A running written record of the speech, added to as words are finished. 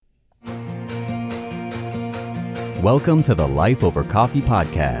Welcome to the Life Over Coffee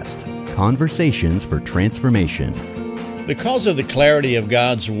podcast, conversations for transformation. Because of the clarity of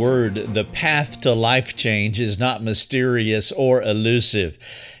God's Word, the path to life change is not mysterious or elusive.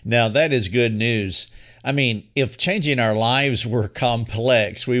 Now, that is good news. I mean, if changing our lives were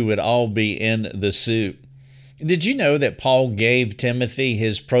complex, we would all be in the soup. Did you know that Paul gave Timothy,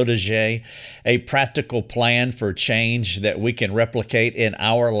 his protege, a practical plan for change that we can replicate in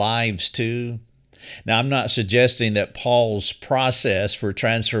our lives too? Now, I'm not suggesting that Paul's process for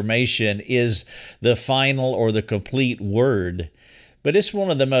transformation is the final or the complete word, but it's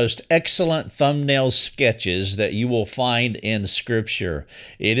one of the most excellent thumbnail sketches that you will find in Scripture.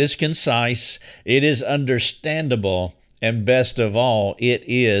 It is concise, it is understandable, and best of all, it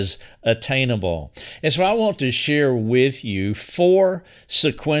is attainable. And so I want to share with you 4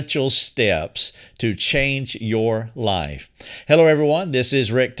 sequential steps to change your life. Hello, everyone. This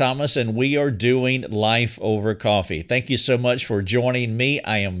is Rick Thomas, and we are doing Life Over Coffee. Thank you so much for joining me.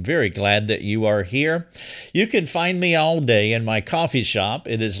 I am very glad that you are here. You can find me all day in my coffee shop.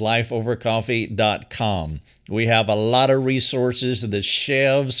 It is lifeovercoffee.com. We have a lot of resources. The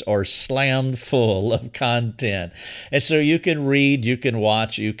shelves are slammed full of content. And so you can read, you can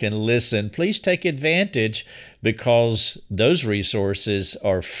watch, you can listen. Please take advantage because those resources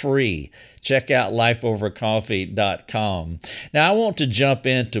are free. Check out lifeovercoffee.com. Now, I want to jump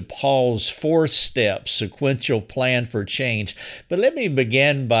into Paul's 4-step sequential plan for change, but let me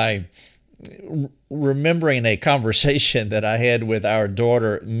begin by remembering a conversation that I had with our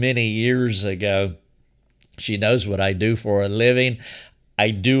daughter many years ago. She knows what I do for a living. I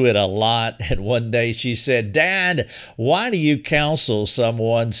do it a lot. And one day she said, "Dad, why do you counsel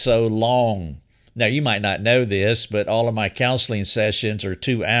someone so long?" Now, you might not know this, but all of my counseling sessions are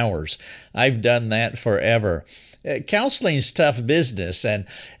 2 hours. I've done that forever. Counseling is tough business, and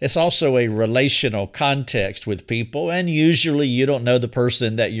it's also a relational context with people, and usually you don't know the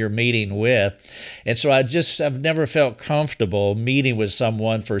person that you're meeting with. And so I've never felt comfortable meeting with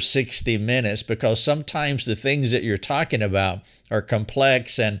someone for 60 minutes because sometimes the things that you're talking about are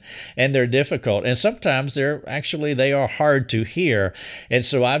complex and they're difficult. And sometimes they are hard to hear. And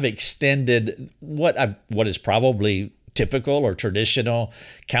so I've extended what is probably typical or traditional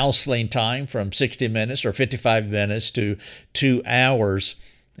counseling time from 60 minutes or 55 minutes to 2 hours.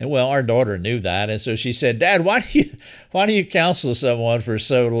 And well, our daughter knew that. And so she said, "Dad, why do you counsel someone for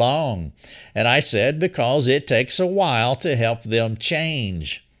so long?" And I said, "Because it takes a while to help them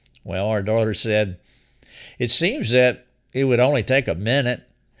change." Well, our daughter said, "It seems that it would only take a minute.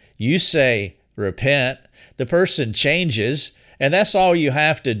 You say, repent, the person changes, and that's all you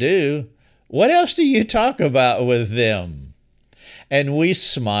have to do. What else do you talk about with them?" And we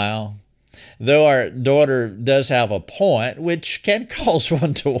smile, though our daughter does have a point, which can cause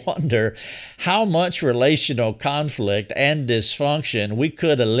one to wonder how much relational conflict and dysfunction we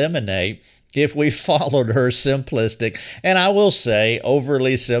could eliminate if we followed her simplistic, and I will say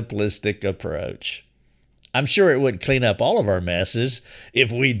overly simplistic approach. I'm sure it would clean up all of our messes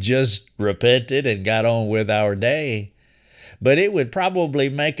if we just repented and got on with our day. But it would probably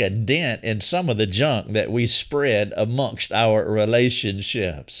make a dent in some of the junk that we spread amongst our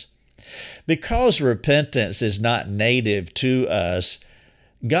relationships. Because repentance is not native to us,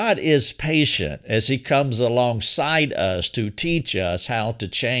 God is patient as He comes alongside us to teach us how to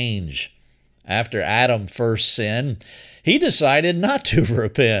change. After Adam first sinned, he decided not to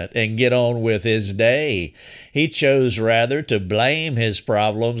repent and get on with his day. He chose rather to blame his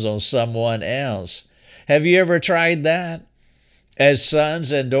problems on someone else. Have you ever tried that? As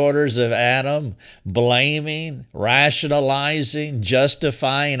sons and daughters of Adam, blaming, rationalizing,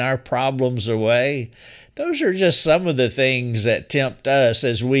 justifying our problems away, those are just some of the things that tempt us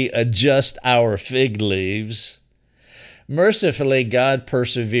as we adjust our fig leaves. Mercifully, God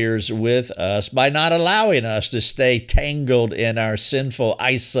perseveres with us by not allowing us to stay tangled in our sinful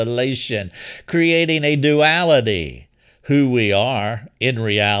isolation, creating a duality. Who we are in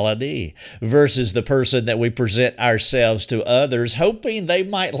reality versus the person that we present ourselves to others, hoping they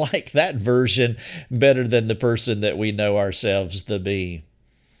might like that version better than the person that we know ourselves to be.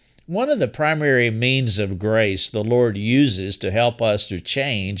 One of the primary means of grace the Lord uses to help us to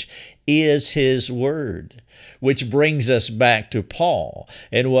change is His Word, which brings us back to Paul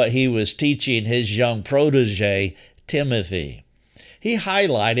and what he was teaching his young protege, Timothy. He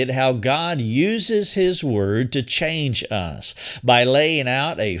highlighted how God uses His Word to change us by laying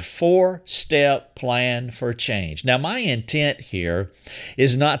out a 4-step plan for change. Now, my intent here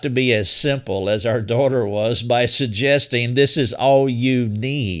is not to be as simple as our daughter was by suggesting this is all you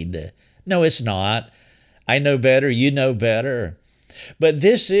need. No, it's not. I know better, you know better. But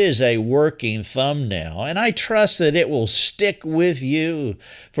this is a working thumbnail, and I trust that it will stick with you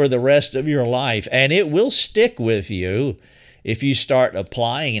for the rest of your life, and it will stick with you if you start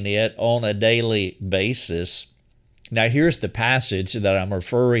applying it on a daily basis. Now here's the passage that I'm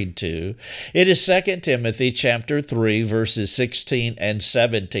referring to. It is 2 Timothy chapter 3, verses 16 and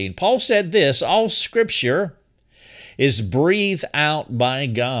 17. Paul said this, "All Scripture is breathed out by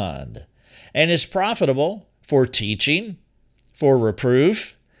God and is profitable for teaching, for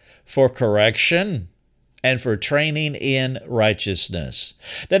reproof, for correction, and for training in righteousness,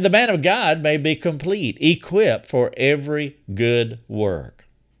 that the man of God may be complete, equipped for every good work."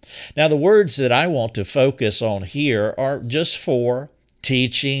 Now, the words that I want to focus on here are just for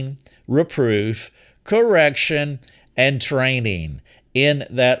teaching, reproof, correction, and training, in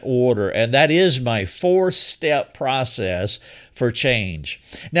that order. And that is my 4-step process for change.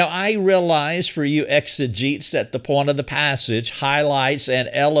 Now, I realize for you exegetes that the point of the passage highlights and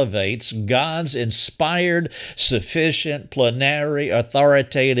elevates God's inspired, sufficient, plenary,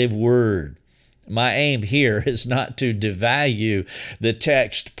 authoritative word. My aim here is not to devalue the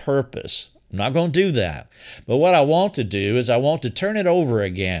text purpose. I'm not going to do that. But what I want to do is I want to turn it over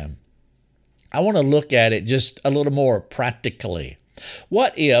again. I want to look at it just a little more practically.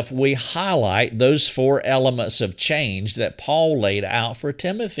 What if we highlight those 4 elements of change that Paul laid out for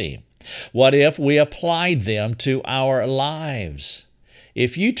Timothy? What if we applied them to our lives?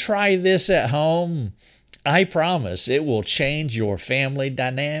 If you try this at home, I promise it will change your family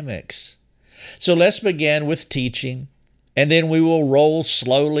dynamics. So let's begin with teaching, and then we will roll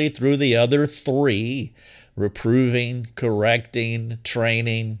slowly through the other 3, reproving, correcting,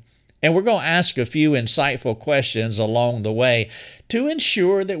 training. And we're going to ask a few insightful questions along the way to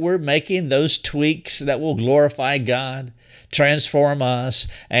ensure that we're making those tweaks that will glorify God, transform us,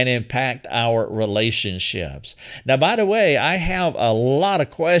 and impact our relationships. Now, by the way, I have a lot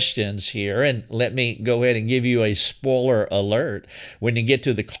of questions here, and let me go ahead and give you a spoiler alert. When you get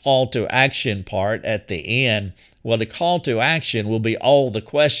to the call to action part at the end, well, the call to action will be all the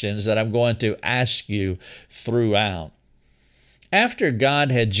questions that I'm going to ask you throughout. After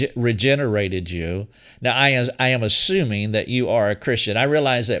God had regenerated you, now I am assuming that you are a Christian. I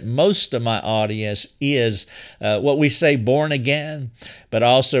realize that most of my audience is what we say born again, but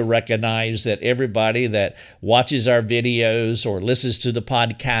also recognize that everybody that watches our videos or listens to the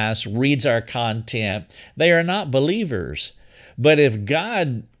podcast, reads our content, they are not believers. But if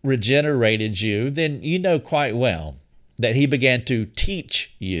God regenerated you, then you know quite well that He began to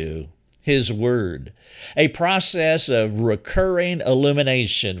teach you His Word, a process of recurring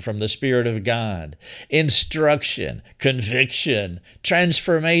illumination from the Spirit of God, instruction, conviction,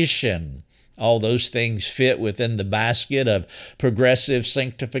 transformation. All those things fit within the basket of progressive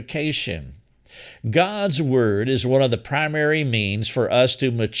sanctification. God's Word is one of the primary means for us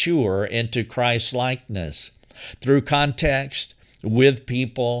to mature into Christ-likeness. Through context, with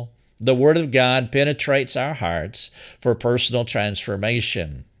people, the Word of God penetrates our hearts for personal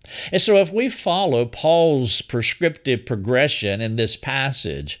transformation. And so if we follow Paul's prescriptive progression in this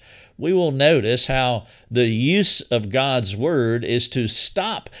passage, we will notice how the use of God's Word is to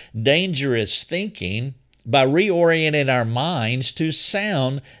stop dangerous thinking by reorienting our minds to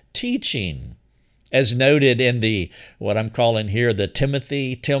sound teaching. As noted in what I'm calling here the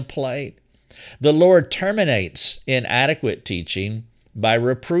Timothy template, the Lord terminates inadequate teaching by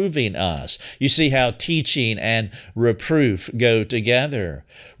reproving us. You see how teaching and reproof go together.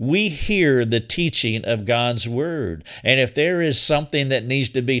 We hear the teaching of God's Word, and if there is something that needs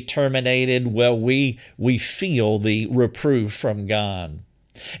to be terminated, well, we feel the reproof from God.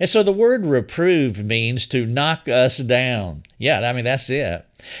 And so the word reprove means to knock us down. Yeah, that's it.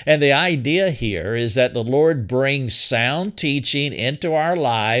 And the idea here is that the Lord brings sound teaching into our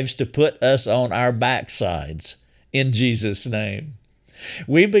lives to put us on our backsides in Jesus' name.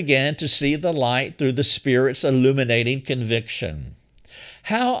 We began to see the light through the Spirit's illuminating conviction.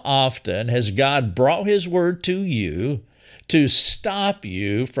 How often has God brought His Word to you to stop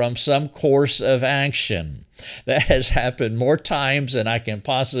you from some course of action? That has happened more times than I can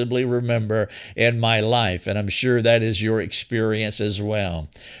possibly remember in my life, and I'm sure that is your experience as well.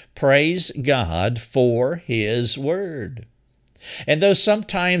 Praise God for His Word. And though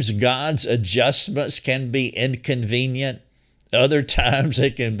sometimes God's adjustments can be inconvenient, other times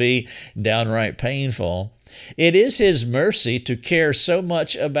it can be downright painful, it is His mercy to care so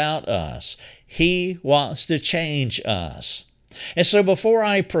much about us. He wants to change us. And so before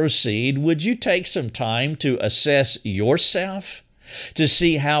I proceed, would you take some time to assess yourself, to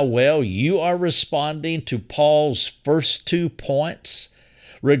see how well you are responding to Paul's first 2 points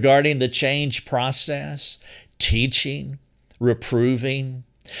regarding the change process, teaching, reproving.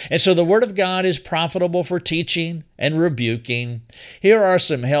 And so the Word of God is profitable for teaching and rebuking. Here are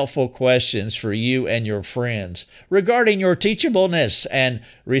some helpful questions for you and your friends regarding your teachableness and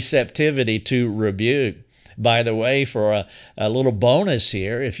receptivity to rebuke. By the way, for a little bonus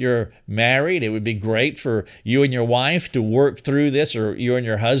here, if you're married, it would be great for you and your wife to work through this, or you and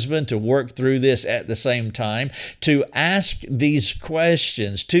your husband to work through this at the same time, to ask these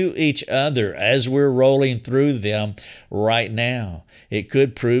questions to each other as we're rolling through them right now. It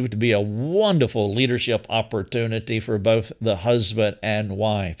could prove to be a wonderful leadership opportunity for both the husband and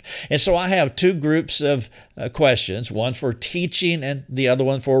wife. And so I have two groups of questions, one for teaching and the other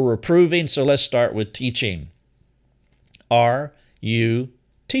one for reproving. So let's start with teaching. Are you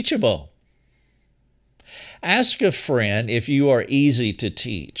teachable? Ask a friend if you are easy to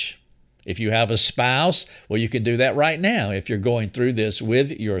teach. If you have a spouse, well, you can do that right now. If you're going through this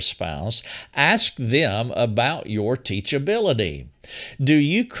with your spouse, ask them about your teachability. Do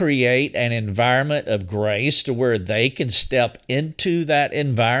you create an environment of grace to where they can step into that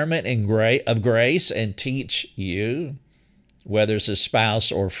environment of grace and teach you? Whether it's a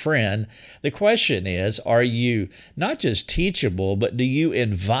spouse or friend, the question is, are you not just teachable, but do you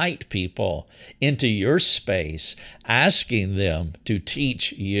invite people into your space, asking them to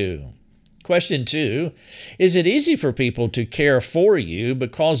teach you? Question 2, is it easy for people to care for you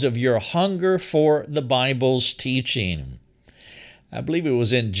because of your hunger for the Bible's teaching? I believe it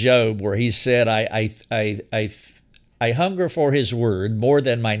was in Job where he said, I hunger for his word more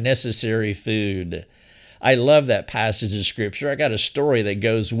than my necessary food. I love that passage of Scripture. I got a story that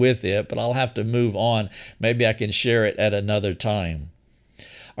goes with it, but I'll have to move on. Maybe I can share it at another time.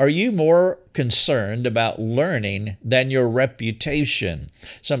 Are you more concerned about learning than your reputation?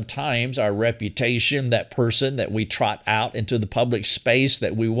 Sometimes our reputation, that person that we trot out into the public space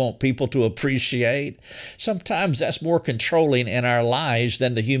that we want people to appreciate, sometimes that's more controlling in our lives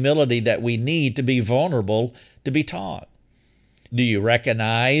than the humility that we need to be vulnerable to be taught. Do you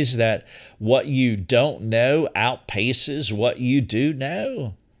recognize that what you don't know outpaces what you do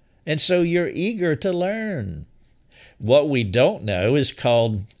know? And so you're eager to learn. What we don't know is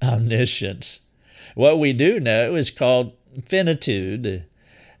called omniscience. What we do know is called finitude.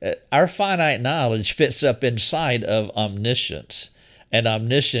 Our finite knowledge fits up inside of omniscience. And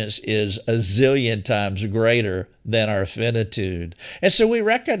omniscience is a zillion times greater than our finitude. And so we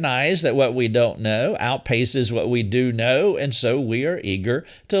recognize that what we don't know outpaces what we do know, and so we are eager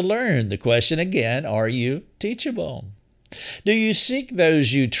to learn. The question again, are you teachable? Do you seek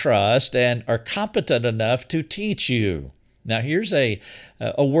those you trust and are competent enough to teach you? Now here's a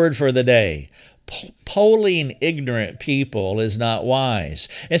word for the day. Polling ignorant people is not wise.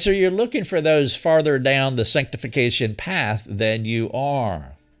 And so you're looking for those farther down the sanctification path than you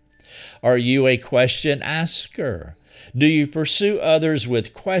are. Are you a question asker? Do you pursue others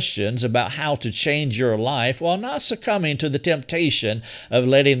with questions about how to change your life while not succumbing to the temptation of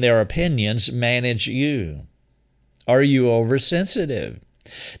letting their opinions manage you? Are you oversensitive?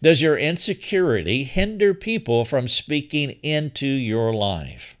 Does your insecurity hinder people from speaking into your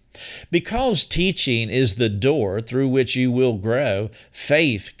life? Because teaching is the door through which you will grow,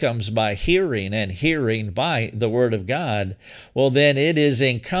 faith comes by hearing and hearing by the Word of God, well, then it is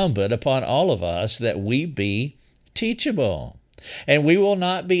incumbent upon all of us that we be teachable. And we will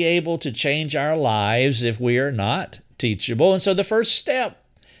not be able to change our lives if we are not teachable. And so the first step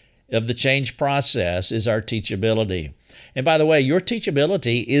of the change process is our teachability. And by the way, your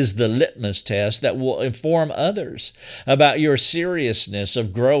teachability is the litmus test that will inform others about your seriousness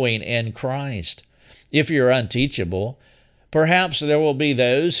of growing in Christ. If you're unteachable, perhaps there will be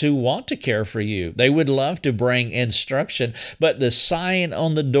those who want to care for you. They would love to bring instruction, but the sign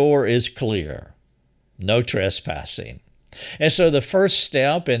on the door is clear. No trespassing. And so the first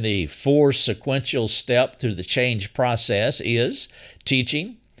step in the 4 sequential step through the change process is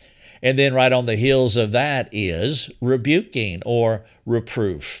teaching. And then right on the heels of that is rebuking or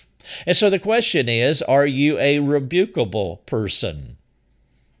reproof. And so the question is, are you a rebukable person?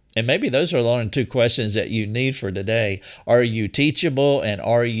 And maybe those are the only 2 questions that you need for today. Are you teachable and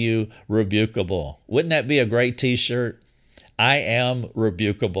are you rebukable? Wouldn't that be a great t-shirt? I am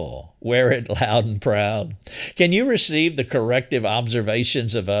rebukable. Wear it loud and proud. Can you receive the corrective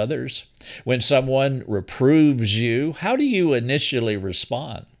observations of others? When someone reproves you, how do you initially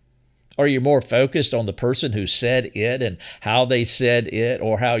respond? Are you more focused on the person who said it and how they said it,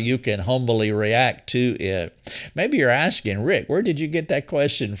 or how you can humbly react to it? Maybe you're asking, Rick, where did you get that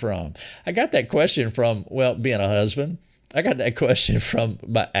question from? I got that question from, well, being a husband. I got that question from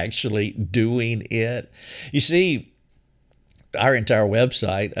by actually doing it. You see, our entire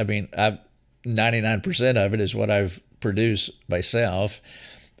website, 99% of it is what I've produce myself.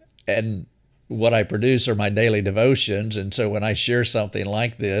 And what I produce are my daily devotions. And so when I share something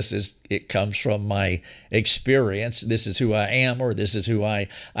like this, it comes from my experience. This is who I am, or this is who I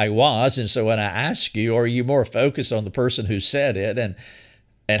was. And so when I ask you, are you more focused on the person who said it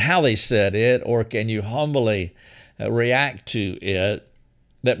and how they said it, or can you humbly react to it?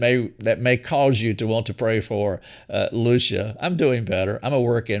 That may cause you to want to pray for Lucia. I'm doing better. I'm a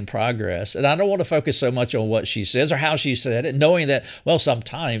work in progress. And I don't want to focus so much on what she says or how she said it, knowing that, well,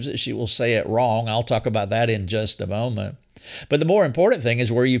 sometimes she will say it wrong. I'll talk about that in just a moment. But the more important thing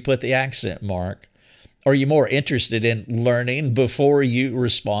is where you put the accent mark. Are you more interested in learning before you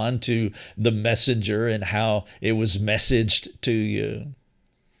respond to the messenger and how it was messaged to you?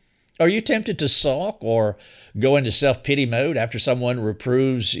 Are you tempted to sulk or go into self-pity mode after someone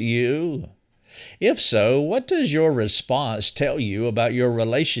reproves you? If so, what does your response tell you about your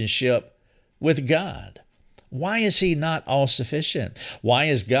relationship with God? Why is He not all-sufficient? Why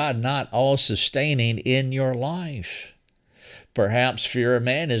is God not all-sustaining in your life? Perhaps fear of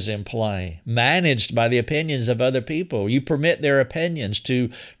man is in play, managed by the opinions of other people. You permit their opinions to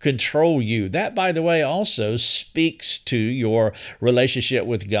control you. That, by the way, also speaks to your relationship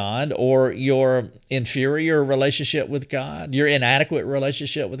with God, or your inferior relationship with God, your inadequate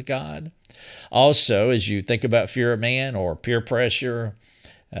relationship with God. Also, as you think about fear of man or peer pressure,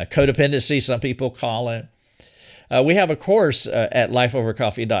 codependency, some people call it, we have a course at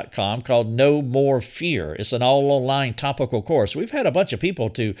lifeovercoffee.com called No More Fear. It's an all-online topical course. We've had a bunch of people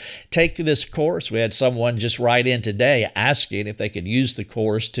to take this course. We had someone just write in today asking if they could use the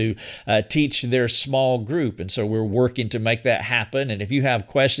course to teach their small group. And so we're working to make that happen. And if you have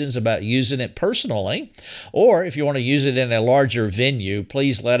questions about using it personally, or if you want to use it in a larger venue,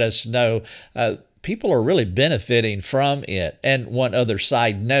 please let us know. People are really benefiting from it. And one other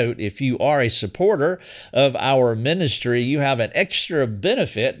side note, if you are a supporter of our ministry, you have an extra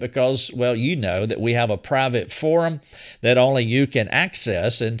benefit because, well, you know that we have a private forum that only you can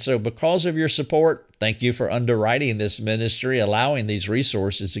access. And so because of your support, thank you for underwriting this ministry, allowing these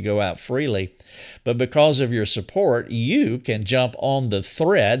resources to go out freely. But because of your support, you can jump on the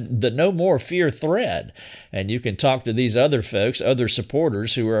thread, the No More Fear thread, and you can talk to these other folks, other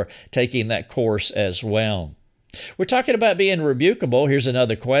supporters who are taking that course as well. We're talking about being rebukable. Here's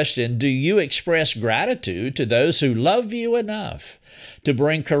another question. Do you express gratitude to those who love you enough to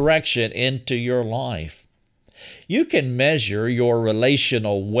bring correction into your life? You can measure your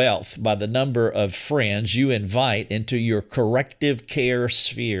relational wealth by the number of friends you invite into your corrective care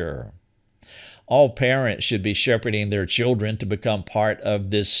sphere. All parents should be shepherding their children to become part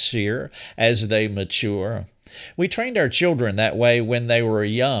of this sphere as they mature. We trained our children that way when they were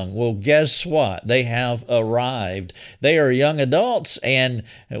young. Well, guess what? They have arrived. They are young adults, and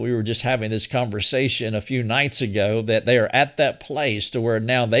we were just having this conversation a few nights ago that they are at that place to where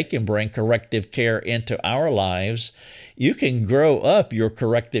now they can bring corrective care into our lives. You can grow up your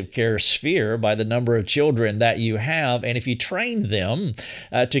corrective care sphere by the number of children that you have, and if you train them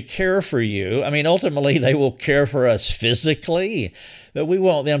to care for you, ultimately they will care for us physically, but we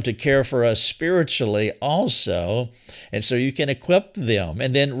want them to care for us spiritually also. And so you can equip them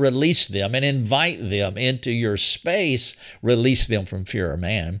and then release them and invite them into your space, release them from fear of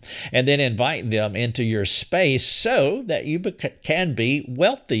man, and then invite them into your space so that you can be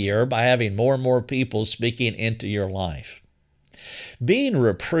wealthier by having more and more people speaking into your life. Being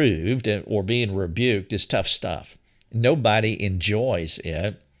reproved or being rebuked is tough stuff. Nobody enjoys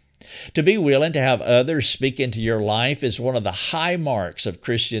it. To be willing to have others speak into your life is one of the high marks of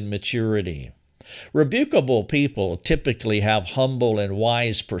Christian maturity. Rebukable people typically have humble and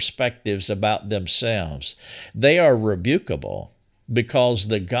wise perspectives about themselves. They are rebukable because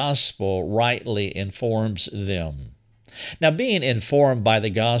the gospel rightly informs them. Now, being informed by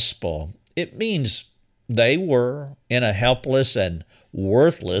the gospel, it means they were in a helpless and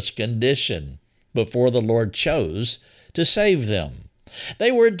worthless condition before the Lord chose to save them.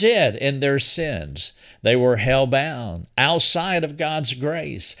 They were dead in their sins. They were hell-bound, outside of God's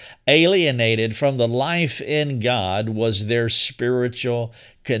grace. Alienated from the life in God was their spiritual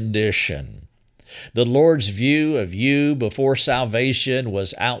condition. The Lord's view of you before salvation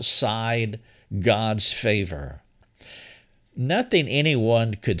was outside God's favor. Nothing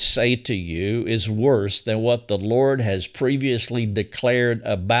anyone could say to you is worse than what the Lord has previously declared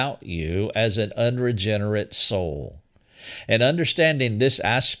about you as an unregenerate soul. And understanding this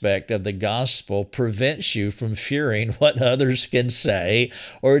aspect of the gospel prevents you from fearing what others can say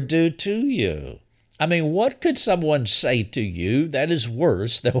or do to you. I mean, what could someone say to you that is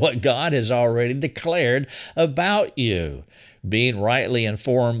worse than what God has already declared about you? Being rightly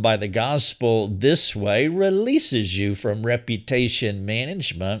informed by the gospel this way releases you from reputation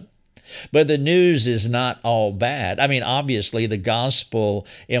management. But the news is not all bad. I mean, obviously, the gospel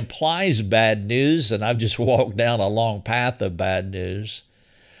implies bad news, and I've just walked down a long path of bad news.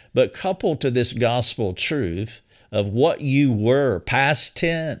 But coupled to this gospel truth of what you were, past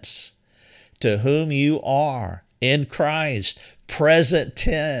tense, to whom you are in Christ, present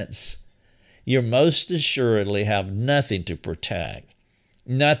tense, you most assuredly have nothing to protect,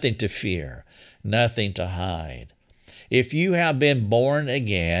 nothing to fear, nothing to hide. If you have been born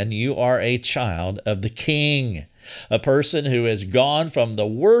again, you are a child of the King, a person who has gone from the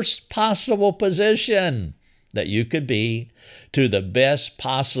worst possible position that you could be to the best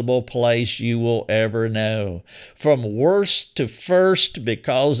possible place you will ever know, from worst to first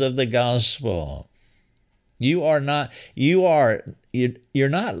because of the gospel. You're not, if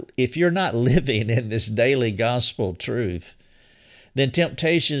you're not living in this daily gospel truth, then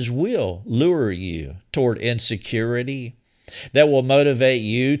temptations will lure you toward insecurity that will motivate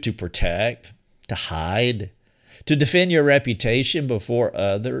you to protect, to hide, to defend your reputation before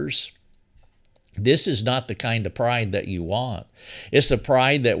others. This is not the kind of pride that you want. It's a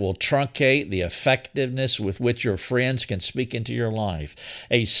pride that will truncate the effectiveness with which your friends can speak into your life,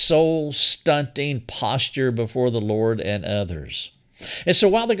 a soul-stunting posture before the Lord and others. And so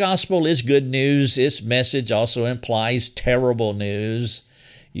while the gospel is good news, its message also implies terrible news.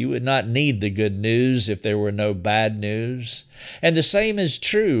 You would not need the good news if there were no bad news. And the same is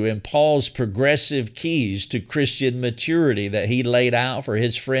true in Paul's progressive keys to Christian maturity that he laid out for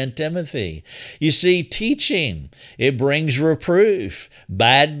his friend Timothy. You see, teaching, it brings reproof,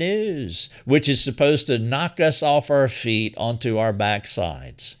 bad news, which is supposed to knock us off our feet onto our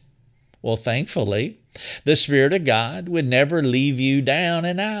backsides. Well, thankfully, the Spirit of God would never leave you down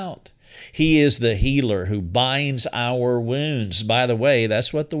and out. He is the healer who binds our wounds. By the way,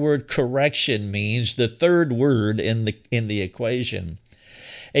 that's what the word correction means, the third word in the equation.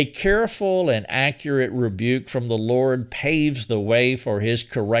 A careful and accurate rebuke from the Lord paves the way for His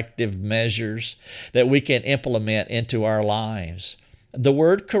corrective measures that we can implement into our lives. The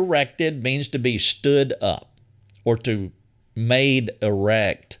word corrected means to be stood up or to made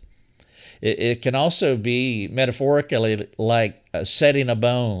erect. It can also be metaphorically like setting a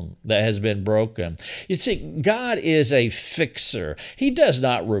bone that has been broken. You see, God is a fixer. He does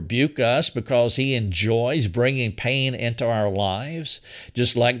not rebuke us because He enjoys bringing pain into our lives.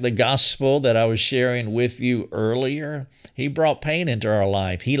 Just like the gospel that I was sharing with you earlier, He brought pain into our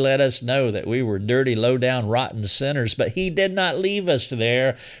life. He let us know that we were dirty, low-down, rotten sinners, but He did not leave us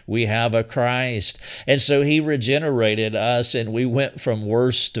there. We have a Christ. And so He regenerated us, and we went from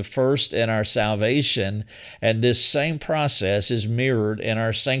worst to first in our salvation, and this same process is mirrored in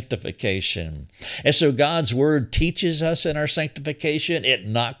our sanctification. And so God's Word teaches us in our sanctification. It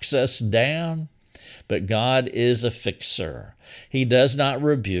knocks us down, but God is a fixer. He does not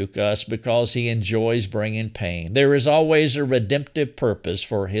rebuke us because He enjoys bringing pain. There is always a redemptive purpose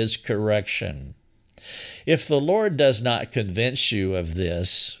for His correction. If the Lord does not convince you of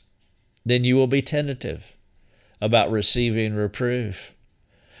this, then you will be tentative about receiving reproof.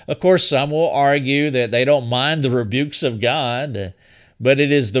 Of course, some will argue that they don't mind the rebukes of God, but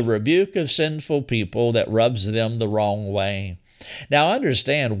it is the rebuke of sinful people that rubs them the wrong way. Now, I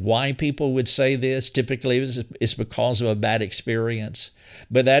understand why people would say this. Typically, it's because of a bad experience,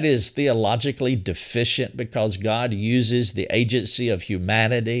 but that is theologically deficient because God uses the agency of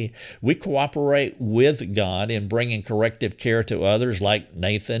humanity. We cooperate with God in bringing corrective care to others, like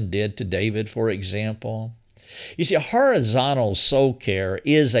Nathan did to David, for example. You see, horizontal soul care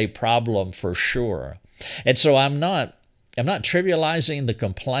is a problem for sure. And so I'm not trivializing the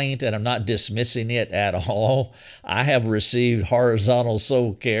complaint, and I'm not dismissing it at all. I have received horizontal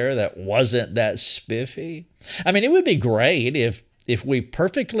soul care that wasn't that spiffy. I mean, it would be great if we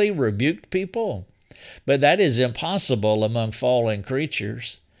perfectly rebuked people, but that is impossible among fallen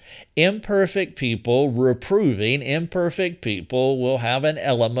creatures. Imperfect people reproving imperfect people will have an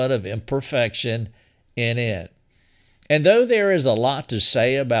element of imperfection in it. And though there is a lot to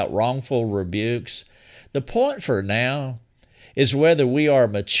say about wrongful rebukes, the point for now is whether we are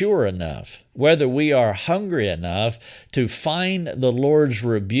mature enough, whether we are hungry enough to find the Lord's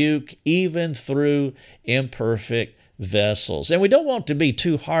rebuke even through imperfect vessels. And we don't want to be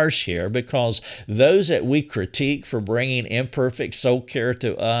too harsh here, because those that we critique for bringing imperfect soul care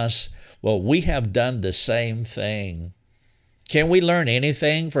to us, well, we have done the same thing. Can we learn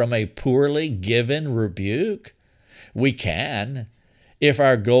anything from a poorly given rebuke? We can. if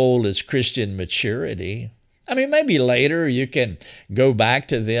our goal is Christian maturity. I mean, maybe later you can go back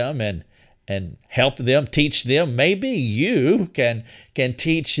to them and help them, teach them. Maybe you can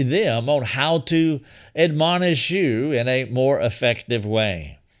teach them on how to admonish you in a more effective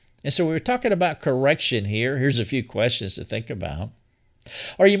way. And so we're talking about correction here. Here's a few questions to think about.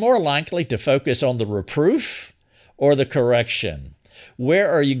 Are you more likely to focus on the reproof or the correction?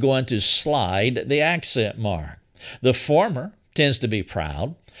 Where are you going to slide the accent mark? The former tends to be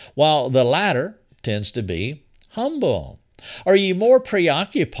proud, while the latter tends to be humble. Are you more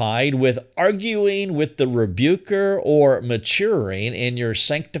preoccupied with arguing with the rebuker or maturing in your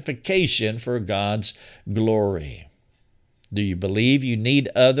sanctification for God's glory? Do you believe you need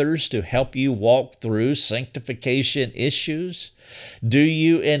others to help you walk through sanctification issues? Do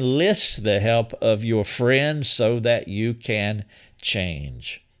you enlist the help of your friends so that you can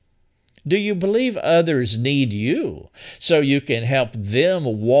change? Do you believe others need you so you can help them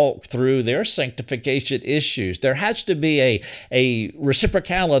walk through their sanctification issues? There has to be a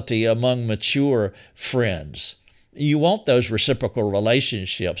reciprocality among mature friends. You want those reciprocal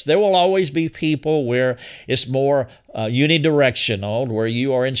relationships. There will always be people where it's more unidirectional, where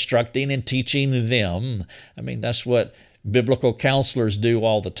you are instructing and teaching them. I mean, that's what biblical counselors do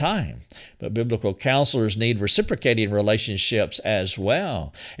all the time. But biblical counselors need reciprocating relationships as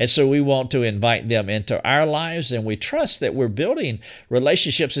well. And so we want to invite them into our lives, and we trust that we're building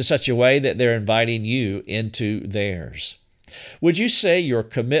relationships in such a way that they're inviting you into theirs. Would you say your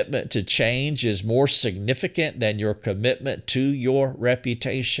commitment to change is more significant than your commitment to your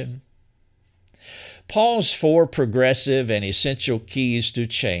reputation? Paul's 4 progressive and essential keys to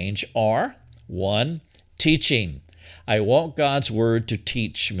change are: 1. Teaching. I want God's Word to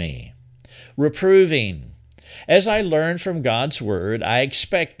teach me. Reproving. As I learn from God's Word, I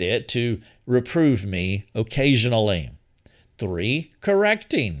expect it to reprove me occasionally. 3.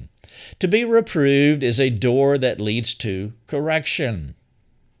 Correcting. To be reproved is a door that leads to correction.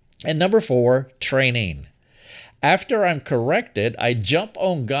 And number 4, training. After I'm corrected, I jump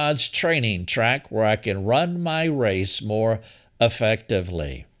on God's training track where I can run my race more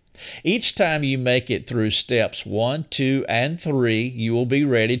effectively. Each time you make it through steps 1, 2, and 3, you will be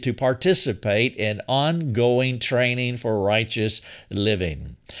ready to participate in ongoing training for righteous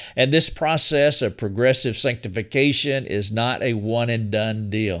living. And this process of progressive sanctification is not a one-and-done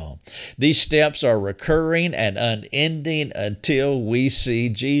deal. These steps are recurring and unending until we see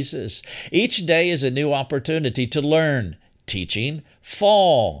Jesus. Each day is a new opportunity to learn, teaching,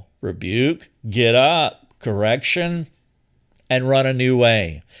 fall, rebuke, get up, correction, and run a new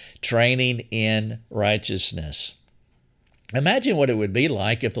way, training in righteousness. Imagine what it would be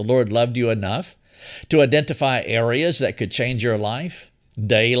like if the Lord loved you enough to identify areas that could change your life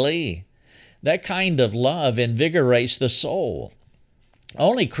daily. That kind of love invigorates the soul.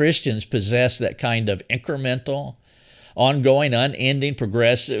 Only Christians possess that kind of incremental, ongoing, unending,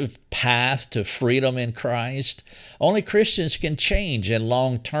 progressive path to freedom in Christ. Only Christians can change in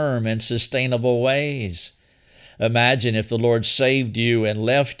long-term and sustainable ways. Imagine if the Lord saved you and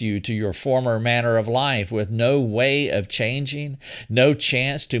left you to your former manner of life with no way of changing, no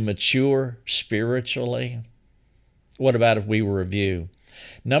chance to mature spiritually. What about if we review?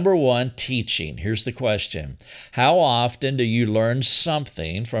 Number 1, teaching. Here's the question. How often do you learn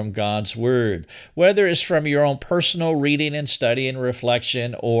something from God's Word, whether it's from your own personal reading and study and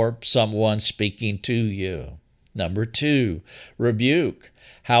reflection or someone speaking to you? Number 2, rebuke.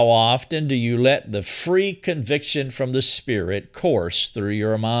 How often do you let the free conviction from the Spirit course through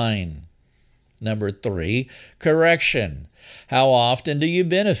your mind? Number 3, correction. How often do you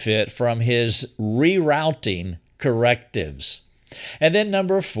benefit from His rerouting correctives? And then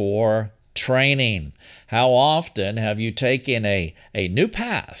number 4, training. How often have you taken a new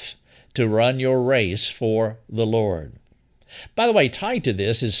path to run your race for the Lord? By the way, tied to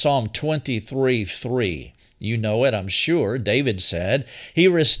this is Psalm 23:3. You know it, I'm sure. David said, He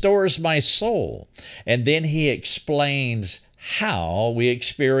restores my soul. And then he explains how we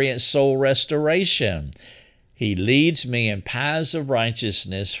experience soul restoration. He leads me in paths of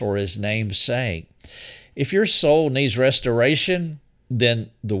righteousness for His name's sake. If your soul needs restoration,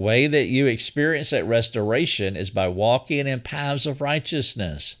 then the way that you experience that restoration is by walking in paths of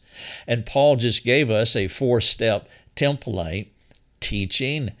righteousness. And Paul just gave us a 4-step template: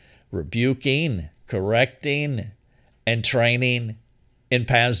 teaching, rebuking, correcting, and training in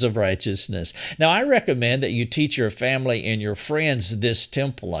paths of righteousness. Now, I recommend that you teach your family and your friends this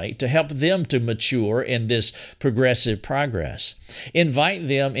template to help them to mature in this progressive progress. Invite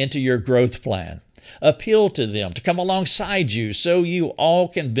them into your growth plan. Appeal to them to come alongside you so you all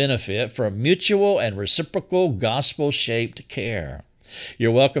can benefit from mutual and reciprocal gospel-shaped care.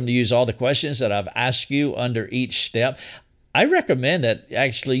 You're welcome to use all the questions that I've asked you under each step. I recommend that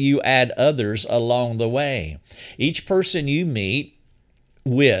actually you add others along the way. Each person you meet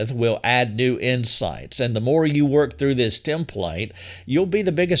with will add new insights, and the more you work through this template, you'll be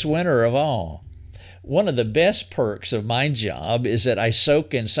the biggest winner of all. One of the best perks of my job is that I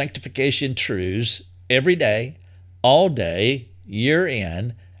soak in sanctification truths every day, all day, year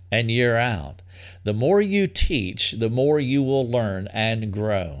in and year out. The more you teach, the more you will learn and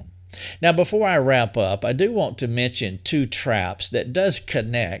grow. Now, before I wrap up, I do want to mention two traps that does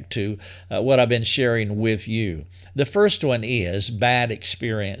connect to what I've been sharing with you. The first one is bad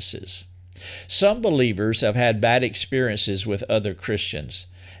experiences. Some believers have had bad experiences with other Christians.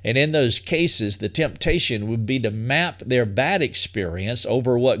 And in those cases, the temptation would be to map their bad experience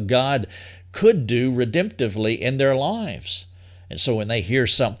over what God could do redemptively in their lives. And so when they hear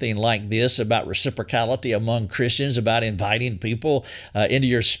something like this about reciprocality among Christians, about inviting people into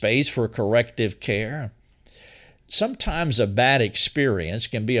your space for corrective care, sometimes a bad experience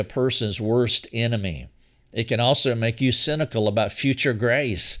can be a person's worst enemy. It can also make you cynical about future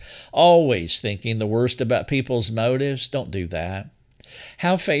grace, always thinking the worst about people's motives. Don't do that.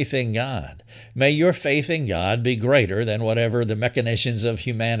 Have faith in God. May your faith in God be greater than whatever the machinations of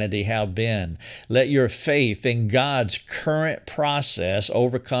humanity have been. Let your faith in God's current process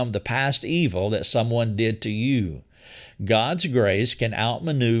overcome the past evil that someone did to you. God's grace can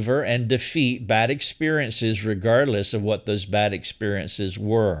outmaneuver and defeat bad experiences regardless of what those bad experiences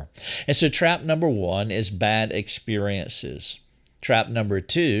were. And so trap number one is bad experiences. Trap number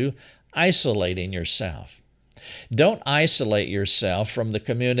two, isolating yourself. Don't isolate yourself from the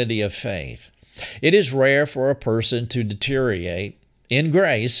community of faith. It is rare for a person to deteriorate in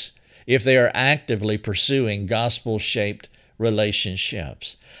grace if they are actively pursuing gospel-shaped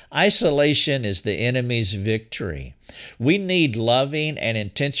relationships. Isolation is the enemy's victory. We need loving and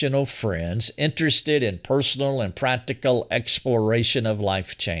intentional friends interested in personal and practical exploration of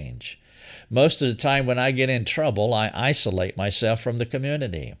life change. Most of the time when I get in trouble, I isolate myself from the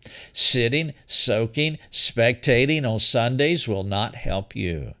community. Sitting, soaking, spectating on Sundays will not help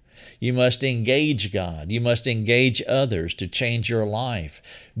you. You must engage God. You must engage others to change your life.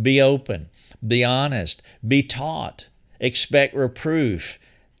 Be open. Be honest. Be taught. Expect reproof.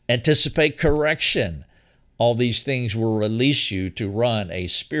 Anticipate correction. All these things will release you to run a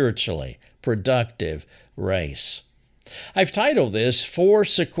spiritually productive race. I've titled this 4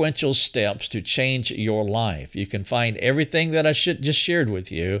 Sequential Steps to Change Your Life. You can find everything that I just shared with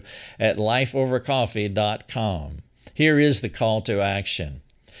you at lifeovercoffee.com. Here is the call to action.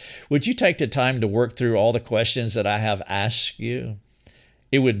 Would you take the time to work through all the questions that I have asked you?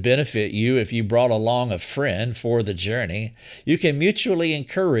 It would benefit you if you brought along a friend for the journey. You can mutually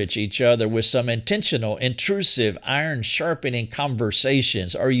encourage each other with some intentional, intrusive, iron-sharpening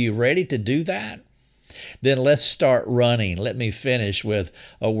conversations. Are you ready to do that? Then let's start running. Let me finish with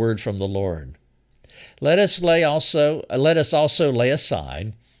a word from the Lord. Let us also lay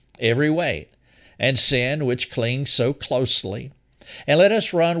aside every weight and sin which clings so closely, and let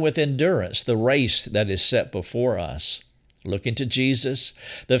us run with endurance the race that is set before us, looking to Jesus,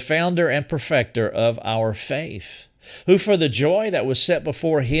 the founder and perfecter of our faith, who for the joy that was set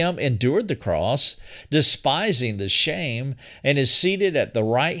before him endured the cross, despising the shame, and is seated at the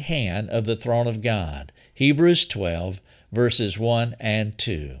right hand of the throne of God. Hebrews 12, verses 1 and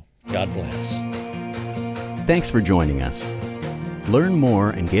 2. God bless. Thanks for joining us. Learn more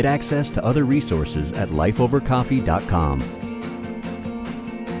and get access to other resources at lifeovercoffee.com.